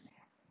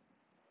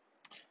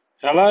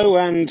Hello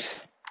and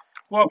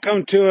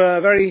welcome to a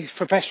very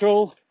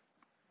professional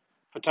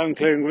Fatone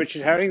Clearing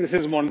Richard Herring. This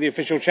isn't one of the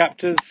official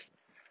chapters.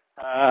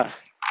 Uh,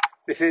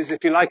 this is,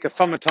 if you like, a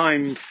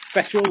summertime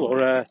special,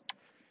 or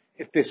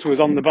if this was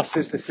on the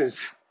buses, this is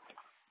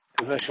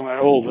the version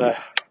where all the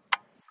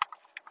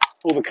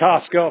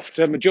cast go off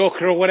to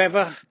Majorca or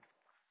whatever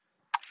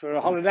for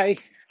a holiday.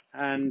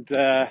 And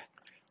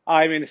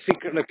I'm in a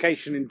secret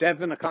location in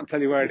Devon. I can't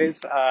tell you where it is,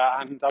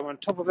 and I'm on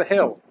top of a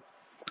hill.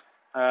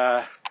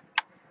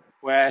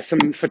 Where some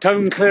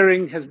Fatone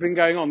clearing has been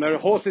going on. There are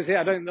horses here.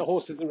 I don't think the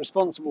horses are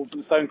responsible for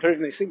the stone clearing.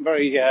 They seem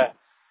very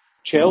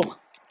chill.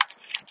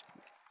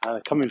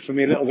 Coming for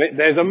me a little bit.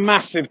 There's a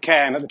massive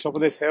cairn at the top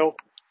of this hill.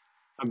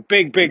 And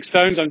big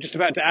stones. I'm just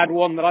about to add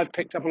one that I've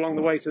picked up along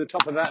the way to the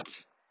top of that.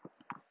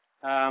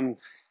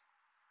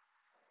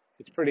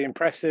 It's pretty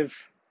impressive.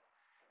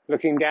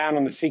 Looking down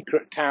on the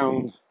secret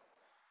town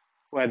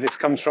where this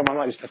comes from. I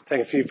might just have to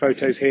take a few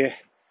photos here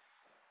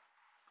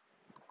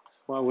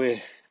while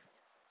we're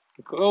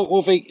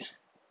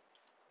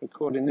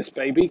recording this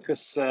baby,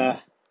 because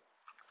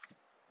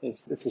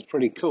this is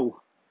pretty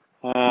cool.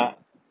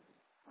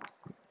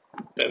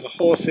 There's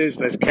horses,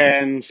 there's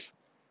cairns,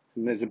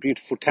 and there's a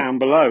beautiful town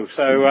below.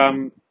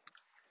 So,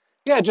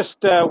 this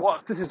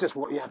is just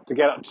what you have to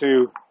get up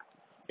to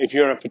if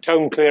you're a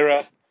Fatone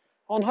clearer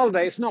on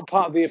holiday. It's not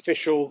part of the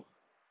official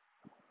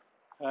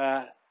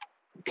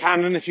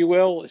canon, if you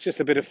will. It's just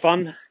a bit of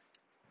fun.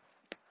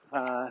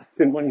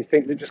 Didn't want you to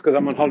think that just because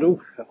I'm on holiday,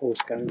 the horse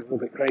going a little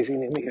bit crazy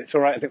near me. It's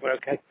all right. I think we're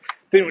okay.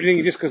 Didn't want you to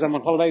think just because I'm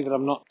on holiday that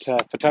I'm not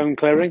Fatone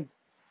clearing.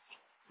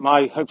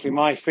 Hopefully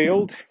my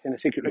field in a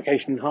secret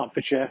location in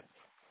Hertfordshire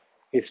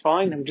is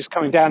fine. I'm just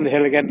coming down the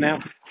hill again now.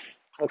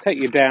 I'll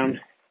take you down.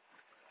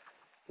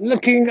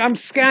 I'm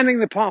scanning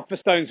the path for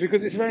stones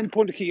because it's very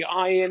important to keep your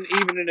eye in,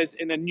 even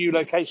in a new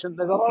location.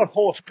 There's a lot of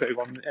horse poo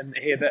in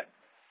here that,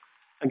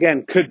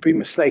 again, could be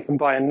mistaken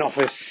by a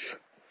novice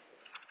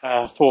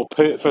for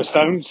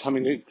stones. I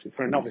mean,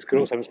 for a novice could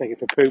also mistake it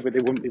for poo, but they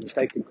wouldn't be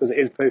mistaken because it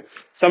is poo.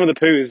 Some of the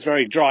poo is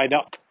very dried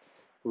up.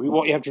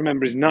 What you have to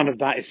remember is none of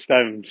that is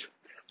stones.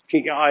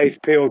 Keep your eyes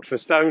peeled for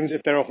stones.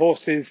 If there are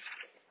horses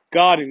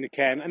guarding the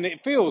cairn, and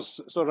it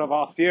feels sort of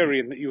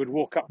Arthurian that you would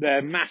walk up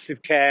there,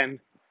 massive cairn,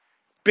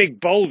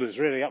 big boulders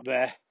really up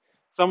there.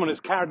 Someone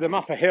has carried them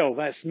up a hill.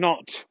 That's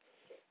not.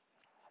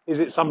 Is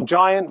it some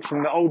giant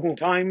from the olden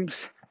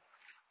times?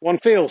 One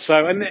feels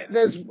so. And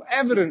there's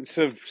evidence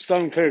of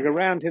stone clearing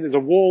around here. There's a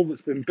wall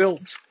that's been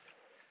built,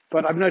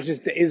 but I've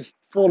noticed it is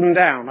fallen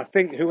down. I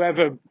think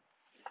whoever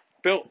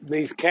built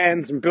these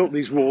cairns and built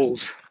these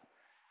walls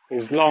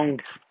is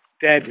long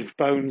dead. His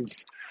bones,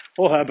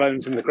 or her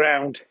bones, in the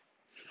ground,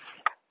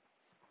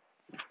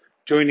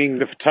 joining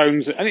the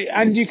Fatones.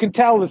 And you can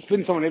tell there's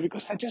been someone here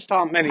because there just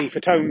aren't many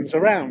Fatones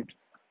around.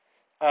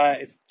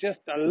 It's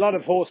just a lot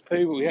of horse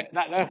poo.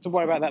 Don't have to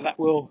worry about that.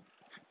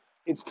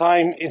 Its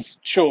time is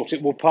short.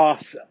 It will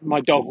pass. My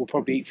dog will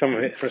probably eat some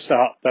of it for a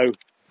start, though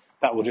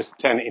that will just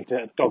turn it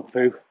into dog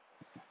poo,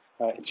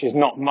 which is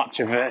not much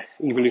of an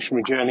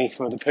evolutionary journey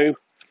for the poo.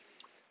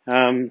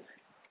 And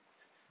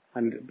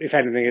if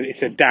anything,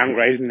 it's a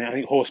downgrade, isn't it? I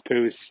think horse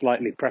poo is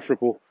slightly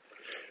preferable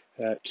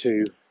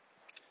to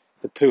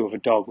the poo of a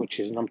dog, which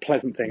is an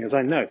unpleasant thing, as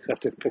I know, because I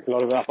have to pick a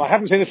lot of it up. I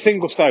haven't seen a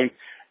single stone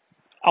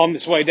on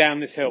this way down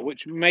this hill,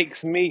 which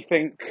makes me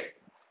think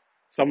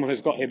someone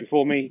has got here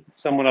before me,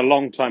 someone a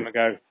long time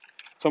ago,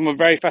 someone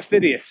very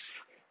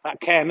fastidious. That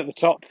cairn at the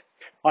top,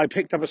 I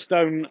picked up a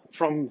stone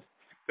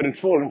that had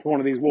fallen from one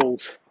of these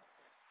walls,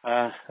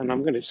 and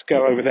I'm going to just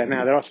go over there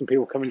now. There are some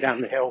people coming down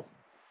the hill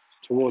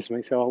towards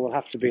me, so I will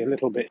have to be a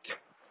little bit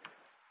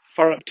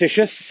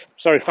surreptitious.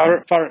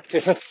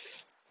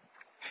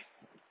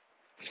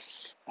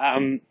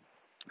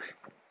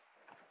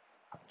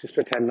 Just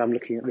pretend I'm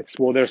looking at this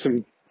wall. There are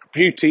some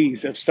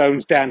beauties of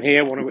stones down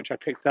here, one of which I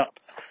picked up,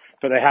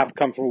 but they have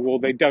come from a wall.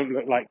 They don't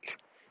look like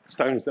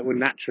stones that were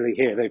naturally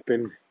here. They've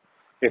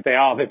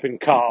been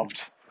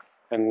carved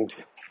and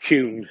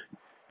hewn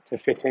to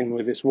fit in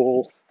with this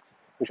wall,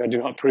 which I do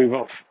not approve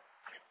of.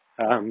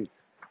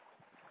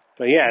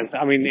 But yeah,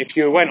 I mean, if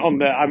you went on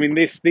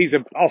these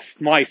are off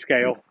my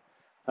scale.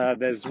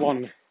 There's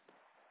one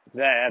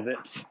there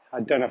that I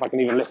don't know if I can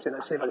even lift it.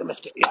 Let's see if I can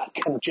lift it. Yeah, I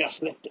can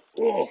just lift it.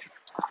 Oh,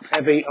 it's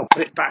heavy. I'll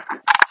put it back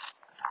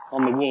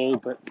on the wall,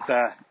 but it's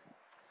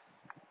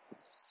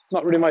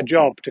not really my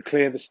job to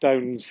clear the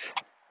stones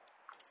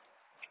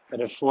that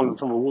have fallen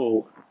from a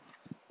wall.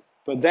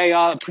 But they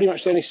are pretty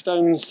much the only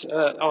stones.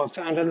 I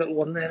found a little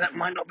one there. That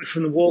might not be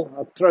from the wall.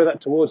 I'll throw that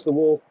towards the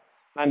wall.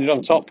 Landed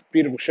on top.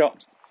 Beautiful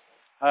shot.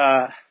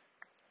 I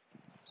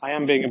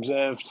am being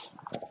observed,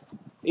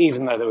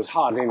 even though there was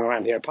hardly anyone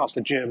around here, past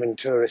a German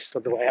tourist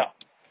on the way up.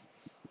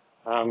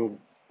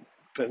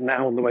 But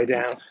now on the way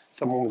down,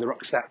 someone with a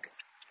rucksack,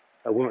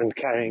 a woman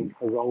carrying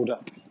a rolled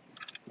up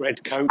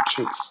red coat,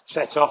 and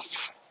set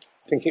off.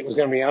 I think it was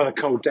going to be another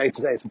cold day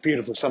today. It's a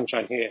beautiful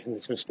sunshine here in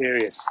this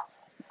mysterious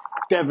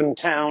Devon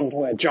town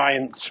where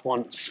giants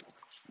once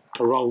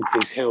paroled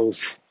these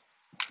hills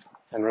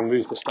and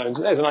removed the stones.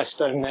 There's a nice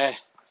stone there.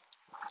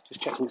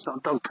 Just checking it's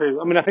not dog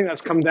poo. I mean, I think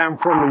that's come down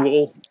from the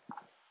wall,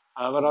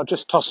 but I'll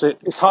just toss it.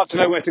 It's hard to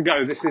know where to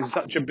go. This is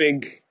such a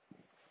big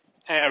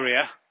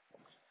area.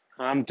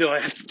 Do I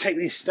have to take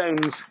these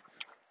stones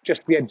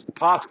just the edge of the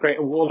path, create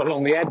a wall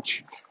along the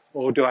edge,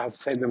 or do I have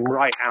to take them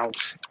right out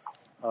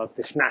of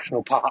this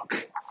national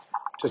park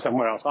to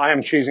somewhere else? I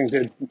am choosing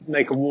to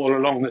make a wall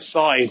along the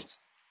side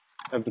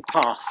of the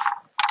path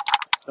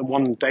that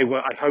one day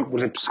I hope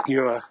will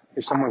obscure,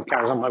 if someone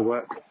carries on my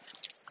work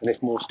and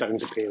if more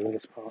stones appear in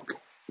this park,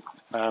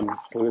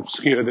 will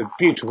obscure the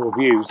beautiful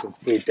views of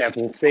the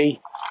Devon Sea,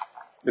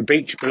 the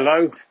beach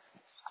below.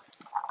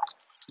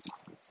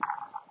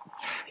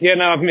 Yeah,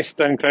 no, I've missed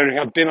stone clearing.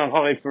 I've been on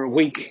holiday for a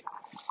week.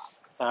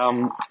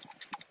 I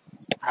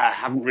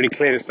haven't really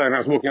cleared a stone. I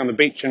was walking on the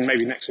beach, and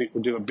maybe next week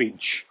we'll do a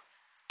beach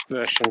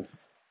version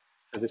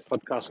of this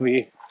podcast for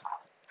you.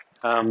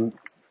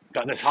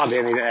 But there's hardly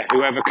any there.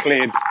 Whoever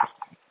cleared,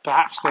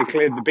 perhaps they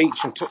cleared the beach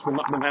and took them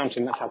up the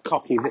mountain. That's how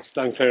cocky this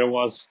stone clearer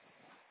was.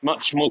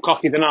 Much more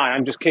cocky than I.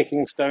 I'm just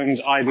kicking stones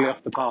idly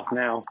off the path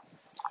now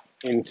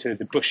into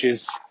the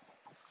bushes.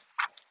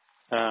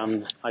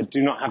 I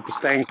do not have the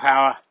staying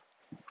power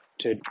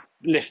to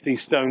lift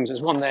these stones.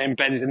 There's one there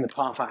embedded in the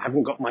path. I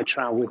haven't got my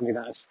trowel with me.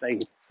 That has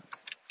stayed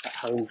at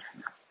home.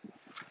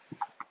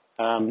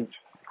 I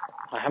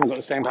haven't got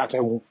the staying power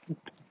to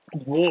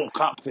walk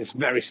up this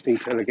very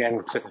steep hill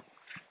again to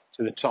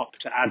the top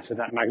to add to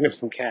that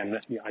magnificent cairn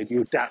that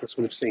you doubtless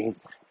would have seen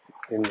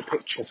in the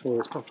picture for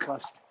this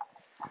podcast.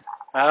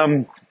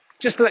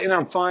 Just to let you know,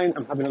 I'm fine.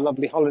 I'm having a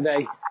lovely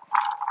holiday,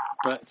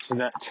 but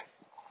that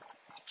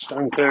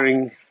stone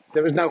clearing,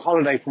 there is no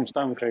holiday from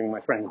stone clearing,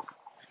 my friends.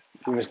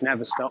 You must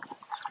never stop.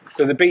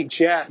 So the beach,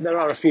 yeah, there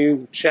are a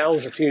few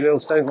shells, a few little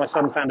stones. My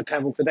son found a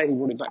pebble today. He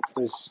brought it back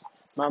to his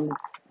mum.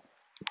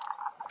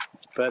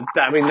 But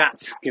I mean,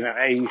 that's,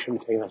 A, you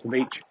shouldn't clean off the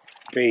beach.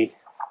 B,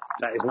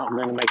 that is not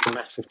going to make a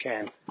massive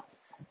cairn.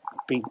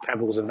 Big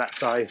pebbles of that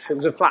size. It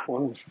was a flat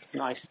one,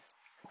 nice.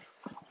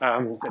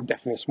 But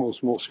definitely small.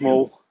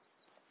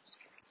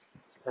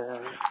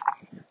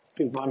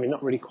 People behind me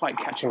not really quite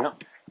catching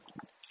up.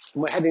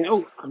 And we're heading,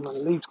 my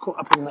leads caught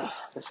up in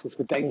this is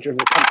the danger of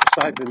the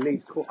countryside, the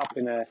leads caught up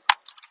in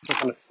some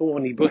kind of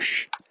thorny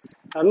bush.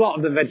 A lot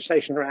of the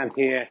vegetation around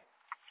here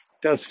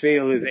does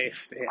feel as if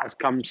it has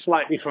come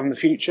slightly from the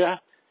future,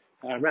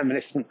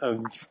 reminiscent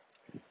of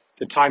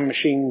The Time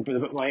Machine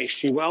by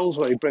H.G. Wells,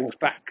 where he brings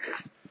back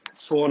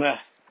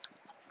fauna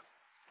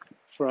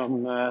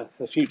from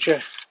the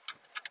future.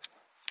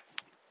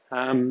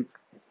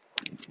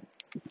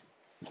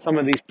 Some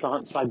of these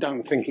plants I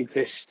don't think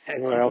exist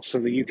anywhere else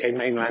on the UK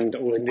mainland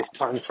or in this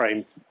time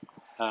frame.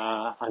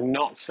 I'm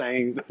not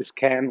saying that this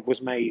cairn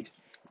was made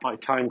by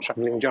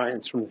time-travelling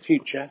giants from the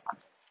future,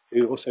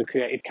 who also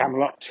created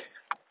Camelot.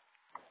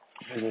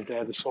 And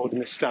the sword in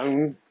the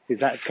stone. Is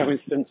that a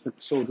coincidence that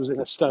the sword was in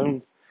a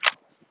stone?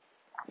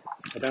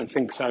 I don't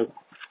think so.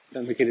 I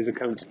don't think it is a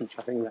coincidence.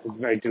 I think that is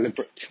very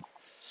deliberate.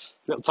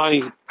 Little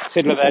tiny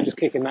tiddler there, just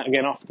kicking that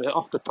again off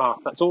the path.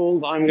 That's all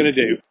that I'm going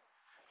to do.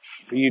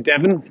 For you,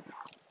 Devon.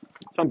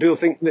 Some people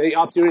think the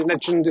Arthurian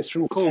legend is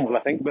from Cornwall,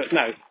 I think, but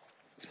no.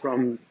 It's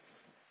from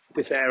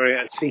this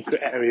area,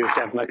 secret area of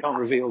Devon. I can't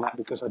reveal that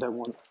because I don't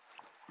want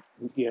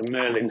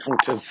Merlin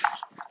hunters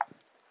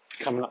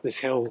coming up this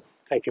hill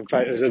taking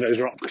photos of those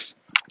rocks.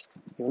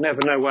 You'll never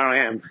know where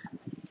I am.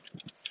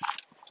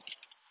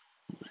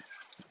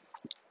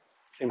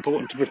 It's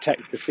important to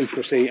protect the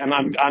secrecy, and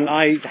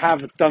I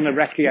have done a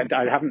recce.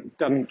 I haven't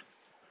done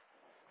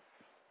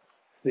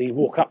the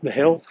walk up the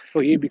hill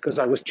for you because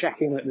I was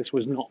checking that this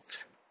was not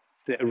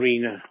the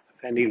arena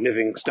of any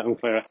living stone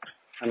clearer,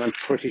 and I'm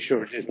pretty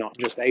sure it is not.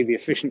 Just the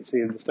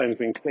efficiency of the stones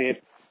being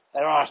cleared.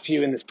 There are a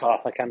few in this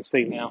path I can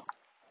see now.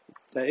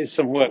 There is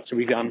some work to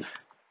be done,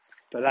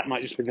 but that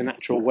might just be the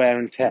natural wear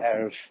and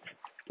tear of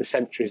the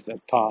centuries that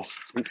have passed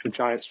since the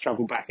giants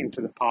travel back into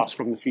the past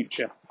from the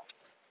future.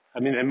 I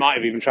mean, they might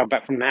have even travelled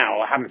back from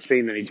now. I haven't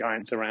seen any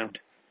giants around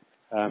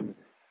on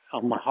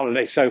my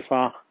holiday so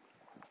far.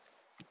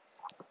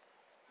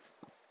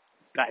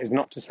 That is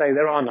not to say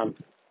there are none.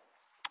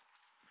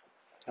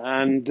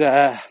 And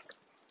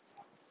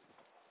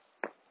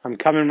I'm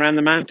coming around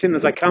the mountain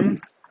as I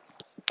come.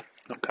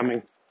 Not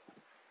coming.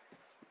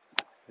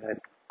 A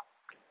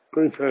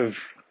group of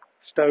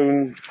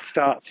stone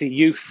startsy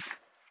youth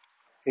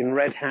in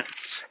red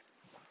hats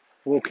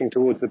walking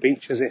towards the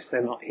beach as if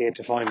they're not here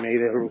to find me.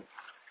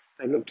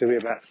 They look to be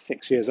about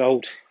 6 years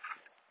old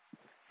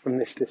from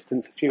this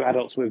distance. A few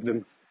adults with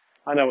them.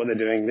 I know what they're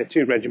doing. They're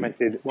too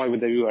regimented. Why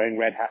would they be wearing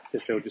red hats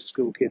if they were just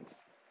school kids?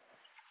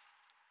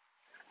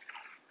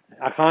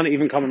 I can't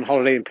even come on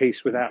holiday in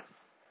peace without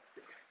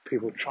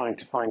people trying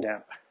to find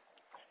out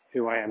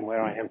who I am,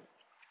 where I am.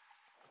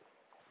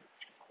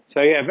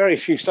 So yeah, very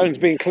few stones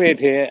being cleared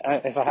here.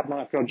 If I had my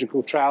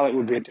archaeological trowel, it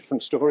would be a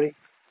different story.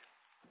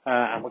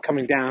 And we're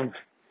coming down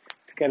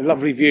to get a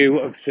lovely view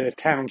of the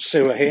town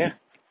sewer here,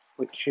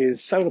 which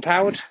is solar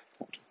powered.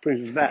 To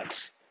prove that.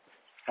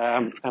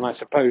 And I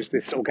suppose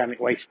this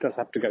organic waste does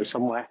have to go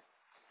somewhere.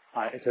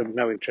 It's of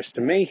no interest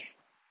to me.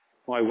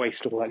 Why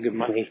waste all that good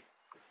money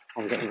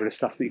on getting rid of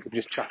stuff that you could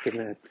just chuck in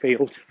the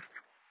field.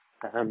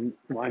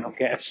 Why not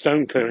get a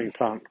stone clearing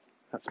plant?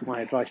 That's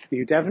my advice to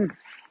you, Devon.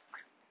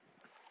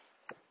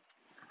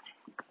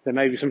 There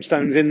may be some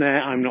stones in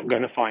there. I'm not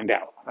going to find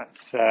out.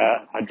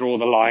 I draw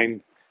the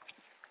line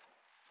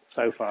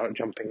so far at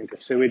jumping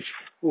into sewage.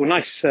 Oh,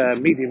 nice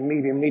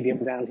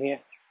medium down here.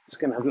 Just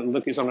going to have a little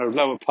look. It's on a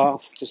lower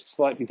path, just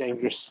slightly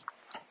dangerous.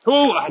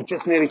 Oh, I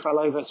just nearly fell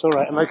over. It's all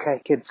right. I'm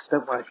okay, kids.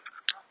 Don't worry.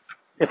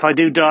 If I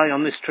do die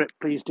on this trip,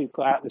 please do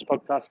put out this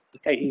podcast,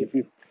 Katie, if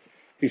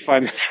you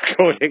find this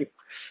recording.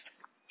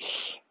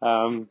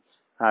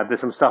 There's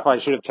some stuff I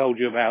should have told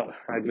you about.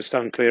 I had the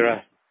stone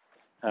clearer.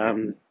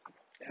 It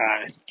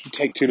would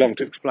take too long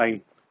to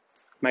explain.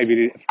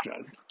 Maybe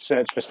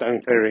search for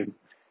stone clearing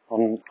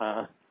on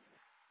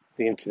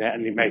the internet,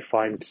 and you may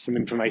find some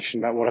information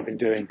about what I've been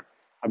doing.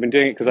 I've been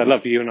doing it because I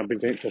love you, and I've been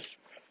doing it because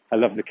I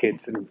love the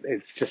kids, and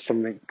it's just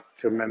something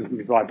to remember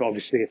me by. But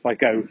obviously, if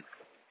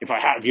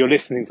you're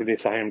listening to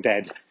this, I am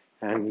dead,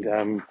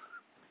 and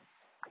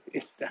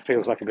it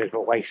feels like a bit of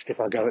a waste if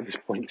I go at this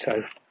point.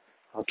 So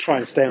I'll try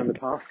and stay on the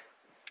path.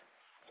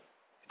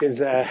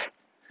 There's a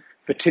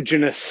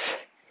vertiginous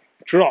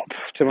drop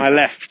to my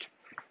left.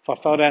 If I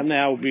fell down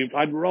there,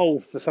 I'd roll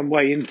for some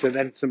way into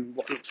then some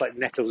what looks like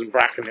nettles and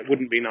bracken. It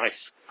wouldn't be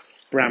nice.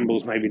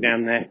 Brambles maybe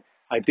down there.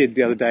 I did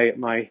the other day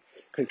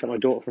picked up my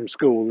daughter from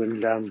school,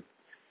 and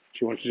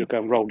she wanted to go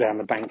and roll down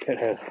the bank at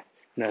her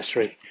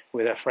nursery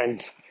with her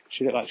friends.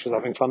 She looked like she was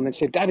having fun. Then she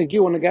said, "Daddy, do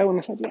you want to go?" And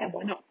I said, "Yeah,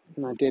 why not?"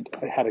 And I did.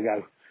 I had a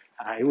go.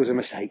 It was a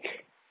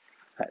mistake.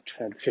 At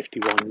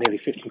 51, nearly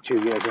 52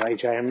 years of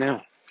age I am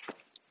now.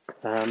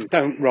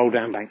 Don't roll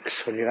down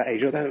banks when you're that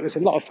age. Although it was a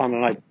lot of fun,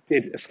 and I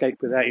did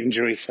escape without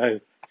injury, so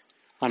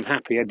I'm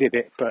happy I did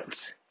it.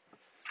 But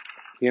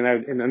in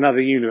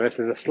another universe,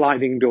 there's a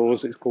sliding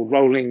doors. It's called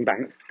Rolling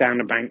Bank Down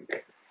a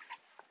Bank.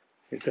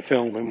 It's a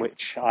film in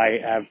which I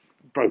have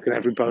broken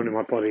every bone in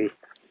my body,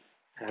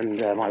 and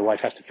my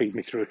wife has to feed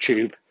me through a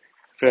tube.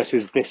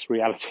 Versus this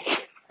reality,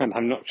 and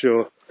I'm not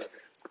sure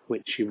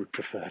which you would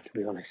prefer, to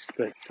be honest.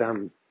 But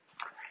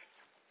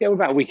we're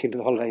about a week into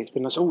the holiday. It's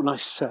been nice. Oh,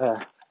 nice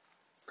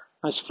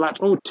flat.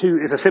 Oh,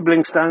 it's a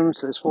sibling stone,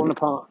 so it's fallen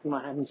apart in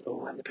my hands.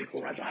 Oh, and the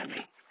people right behind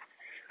me.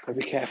 Gotta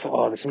be careful.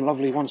 Oh, there's some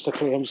lovely ones to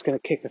clear. I'm just going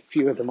to kick a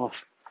few of them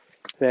off.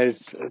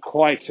 There's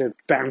quite a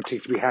bounty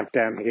to be had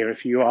down here.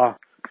 If you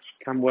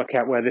can work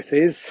out where this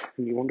is,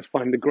 and you want to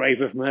find the grave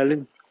of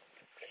Merlin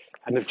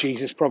and of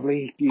Jesus,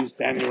 probably used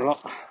down here a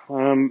lot.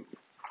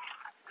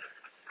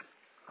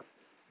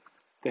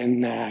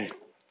 Then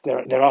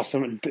there are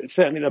some,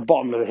 certainly at the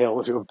bottom of the hill,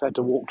 if you're prepared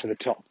to walk to the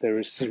top, there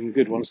is some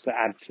good ones to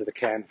add to the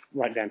cairn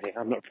right down here.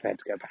 I'm not prepared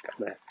to go back up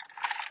there.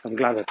 I'm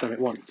glad I've done it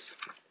once.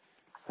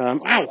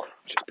 Ow!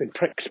 Just been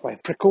pricked by a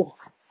prickle.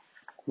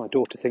 My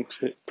daughter thinks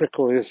that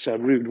prickle is a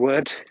rude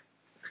word,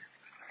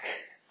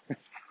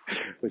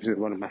 which is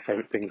one of my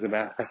favourite things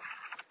about her.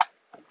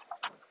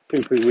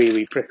 Poo-poo,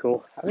 wee-wee,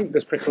 prickle. I think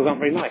those prickles aren't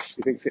very nice.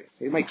 She thinks it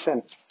makes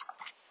sense.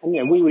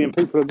 And wee-wee and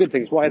poo-poo are good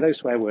things. Why are those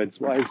swear words?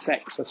 Why is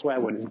sex a swear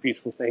word? It's a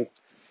beautiful thing.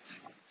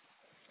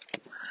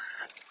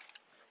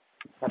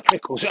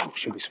 Prickles,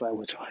 should be swear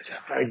words. It's a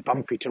very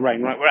bumpy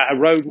terrain. Right, we're at a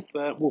road,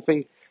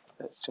 Wolfie.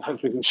 Let's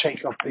hope we can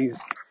shake off these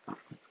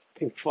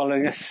people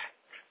following us.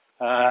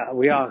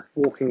 We are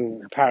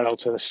walking parallel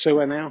to the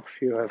sewer now,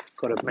 if you have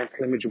got a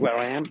mental image of where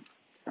I am.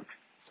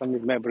 Some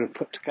of you may be able to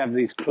put together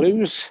these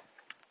clues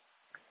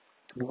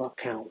to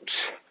work out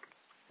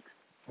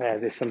where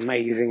this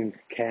amazing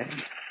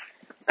cairn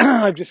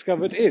I've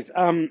discovered is.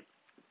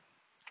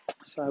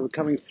 So we're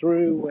coming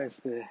through. Where's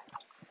the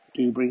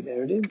debris?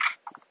 There it is.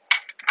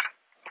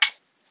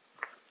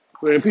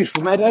 We're in a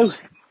beautiful meadow.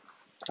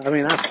 I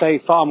mean, I'd say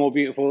far more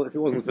beautiful if it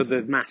wasn't for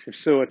the massive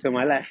sewer to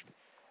my left.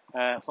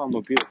 Far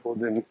more beautiful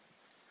than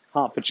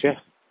Hertfordshire.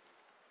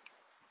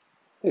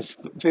 This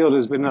field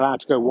has been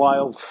allowed to go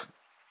wild.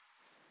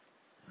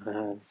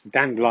 There's a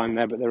dandelion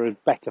there, but there are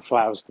better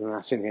flowers than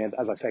that in here.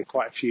 As I say,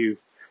 quite a few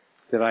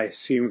that I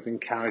assume have been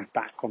carried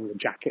back on the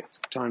jackets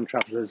of time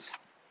travellers.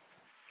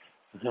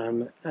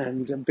 And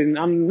have been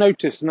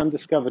unnoticed and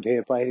undiscovered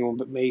here by anyone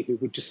but me, who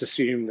would just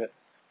assume that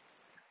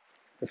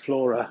the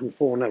flora and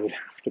fauna would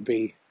have to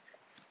be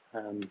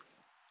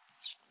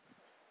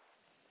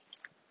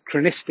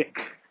chronistic.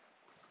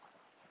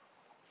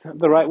 Is that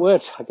the right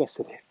word? I guess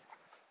it is.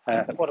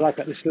 What I like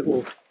about this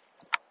there's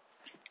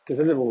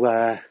a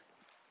little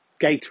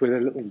gate with a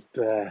little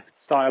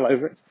stile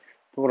over it.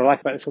 But what I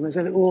like about this one, there's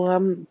a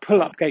little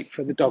pull-up gate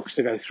for the dogs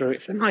to go through.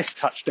 It's a nice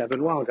touch,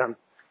 Devon. Well done.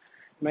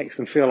 It makes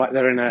them feel like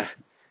they're in a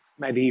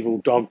medieval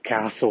dog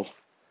castle,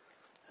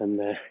 and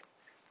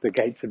the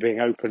gates are being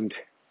opened.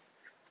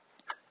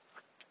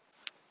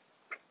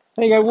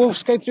 There you go,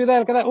 wolves, go through there,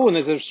 look at that. Oh, and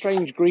there's a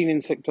strange green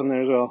insect on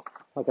there as well,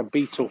 like a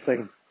beetle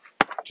thing.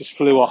 Just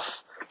flew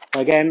off.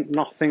 Again,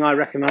 nothing I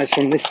recognise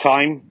from this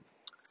time.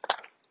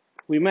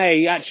 We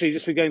may actually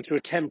just be going through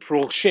a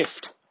temporal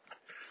shift,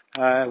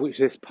 which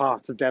this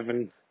part of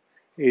Devon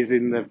is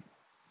in the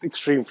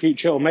extreme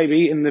future, or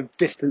maybe in the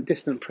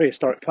distant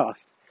prehistoric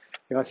past.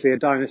 If I see a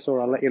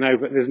dinosaur, I'll let you know,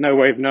 but there's no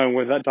way of knowing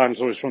whether that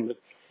dinosaur is from the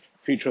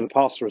future or the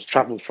past, or has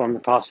travelled from the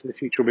past to the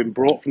future, or been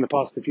brought from the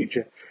past to the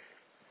future.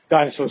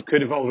 Dinosaurs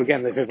could evolve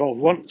again. They've evolved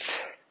once.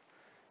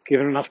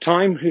 Given enough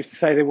time, who's to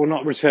say they will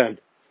not return?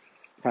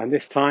 And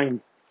this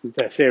time,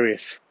 they're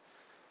serious.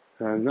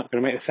 Not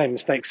going to make the same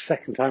mistakes the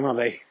second time, are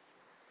they?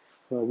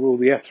 They'll rule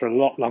the earth for a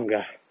lot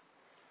longer.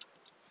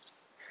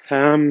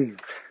 So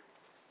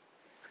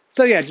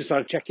yeah, just thought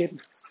I'd check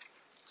in.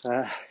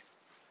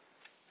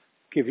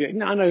 Give you.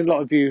 I know a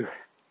lot of you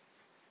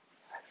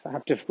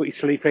have difficulty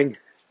sleeping.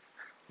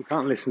 You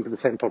can't listen to the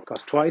same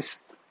podcast twice.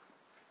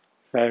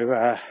 So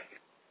I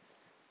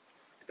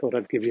thought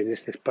I'd give you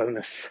this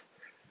bonus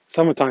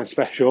summertime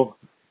special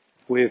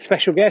with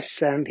special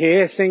guests, and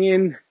here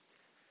singing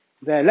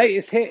their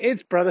latest hit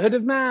is Brotherhood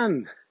of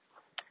Man.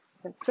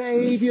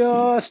 Save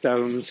your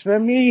stones for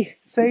me,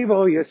 save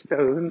all your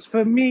stones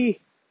for me.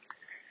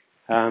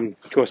 Of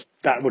course,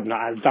 that would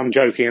not, I'm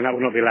joking, and that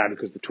would not be allowed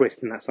because the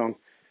twist in that song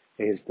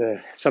is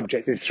the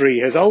subject is 3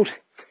 years old,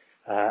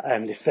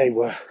 and if they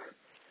were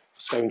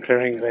stone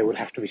clearing, they would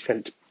have to be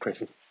sent to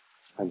prison,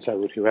 and so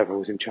would whoever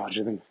was in charge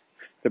of them.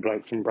 The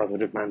bloke from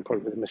Brotherhood of Man,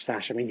 probably with a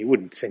moustache. I mean, you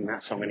wouldn't sing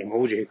that song anymore,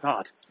 would you?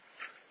 God.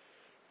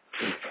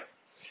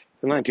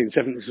 The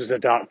 1970s was a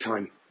dark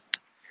time.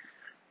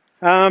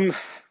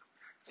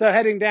 So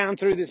heading down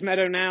through this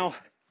meadow now,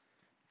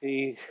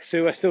 the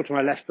sewer still to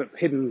my left, but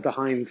hidden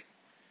behind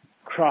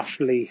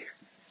craftily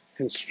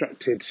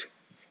constructed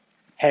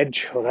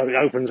hedge, although it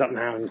opens up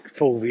now in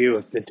full view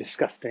of the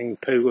disgusting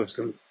poo of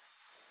some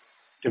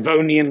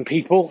Devonian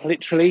people,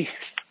 literally.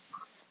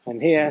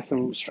 And here,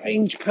 some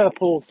strange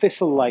purple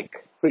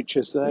thistle-like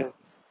creatures,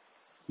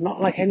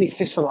 not like any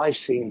thistle I've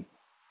seen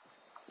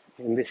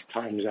in this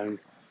time zone.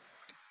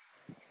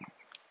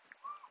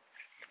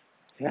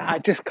 Yeah, I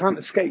just can't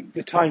escape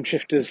the time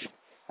shifters,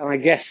 and I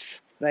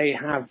guess they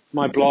have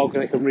my blog,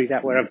 and they can read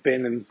out where I've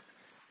been, and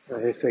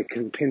if they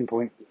can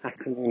pinpoint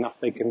accurately enough,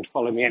 they can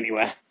follow me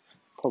anywhere.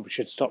 Probably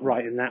should stop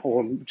writing that,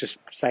 or just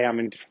say I'm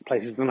in different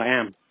places than I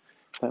am.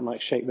 That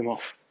might shake them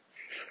off.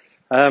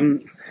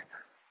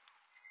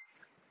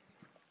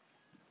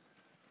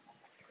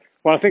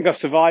 Well, I think I've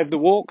survived the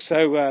walk,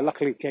 so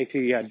luckily,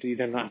 Katie, you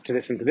don't have to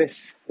listen to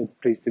this. So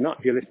please do not.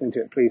 If you're listening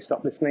to it, please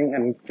stop listening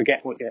and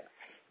forget if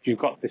you've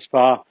got this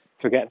far,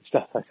 forget the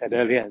stuff I said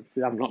earlier.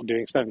 I'm not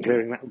doing stone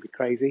clearing, that would be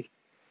crazy.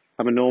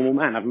 I'm a normal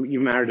man. You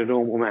married a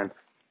normal man.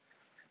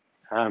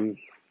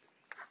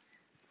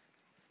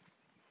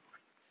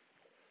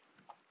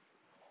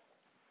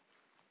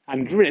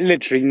 And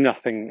literally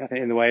nothing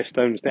in the way of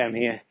stones down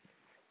here.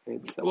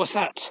 What's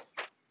that?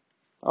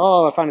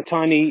 Oh, I found a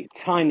tiny,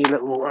 tiny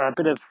little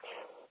bit of,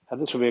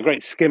 this will be a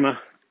great skimmer,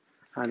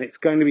 and it's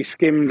going to be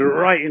skimmed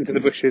right into the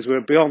bushes. We're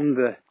beyond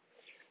the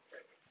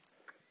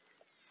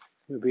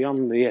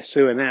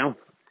sewer now.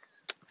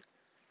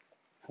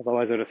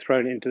 Otherwise I'd have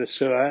thrown it into the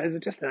sewer. It's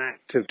just an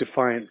act of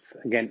defiance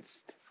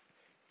against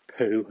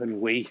poo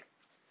and we.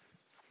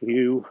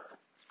 You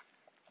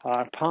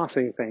are a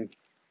passing thing.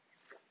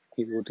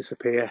 You will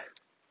disappear.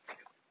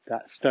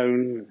 That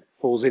stone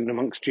falls in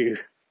amongst you.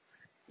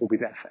 Will be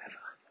there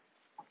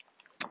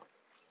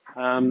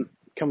forever.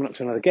 Coming up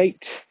to another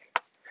gate.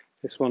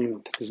 This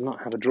one does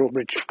not have a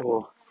drawbridge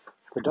for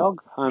the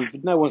dog.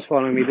 No one's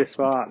following me this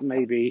far.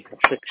 Maybe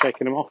I've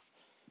shaken them off.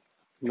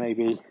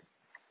 Maybe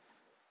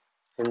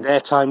in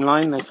their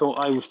timeline they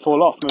thought I would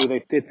fall off. Maybe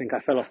they did think I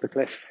fell off the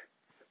cliff.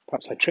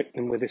 Perhaps I tricked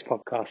them with this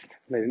podcast.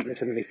 They didn't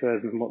listen any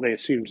further than what they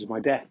assumed was my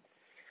death.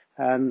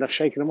 And I've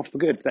shaken them off for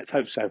good. Let's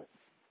hope so.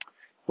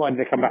 Why did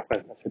they come back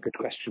though? That's a good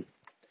question.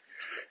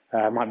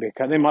 They might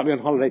be on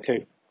holiday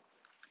too.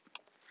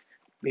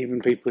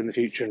 Even people in the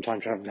future and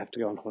time travelers have to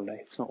go on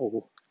holiday. It's not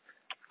all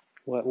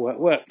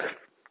work.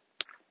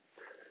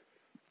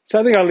 So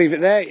I think I'll leave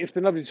it there. It's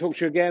been lovely to talk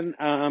to you again.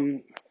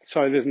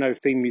 Sorry, there's no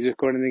theme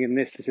music or anything in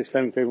this. This is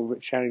Stone Clearing with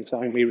Rich Herring,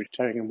 starring me, Rich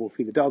Herring, and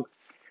Wolfie the dog.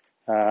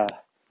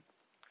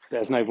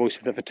 There's no voice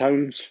of the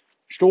Fatones.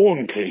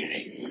 Stone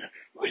Clearing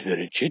with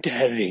Richard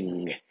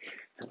Herring.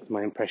 That was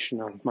my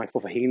impression of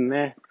Michael Verheen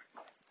there.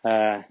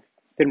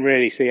 Didn't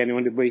really see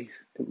anyone, did we?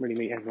 Didn't really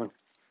meet anyone.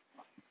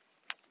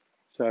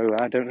 So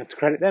I don't have to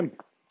credit them.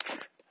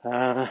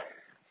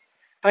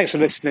 Thanks for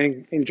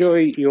listening. Enjoy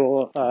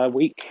your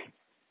week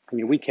and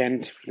your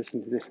weekend.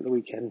 Listen to this at the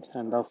weekend.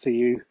 And I'll see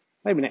you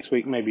maybe next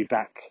week, maybe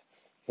back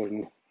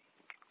in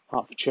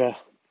Hertfordshire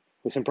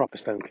with some proper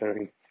stone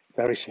clearing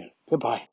very soon. Goodbye.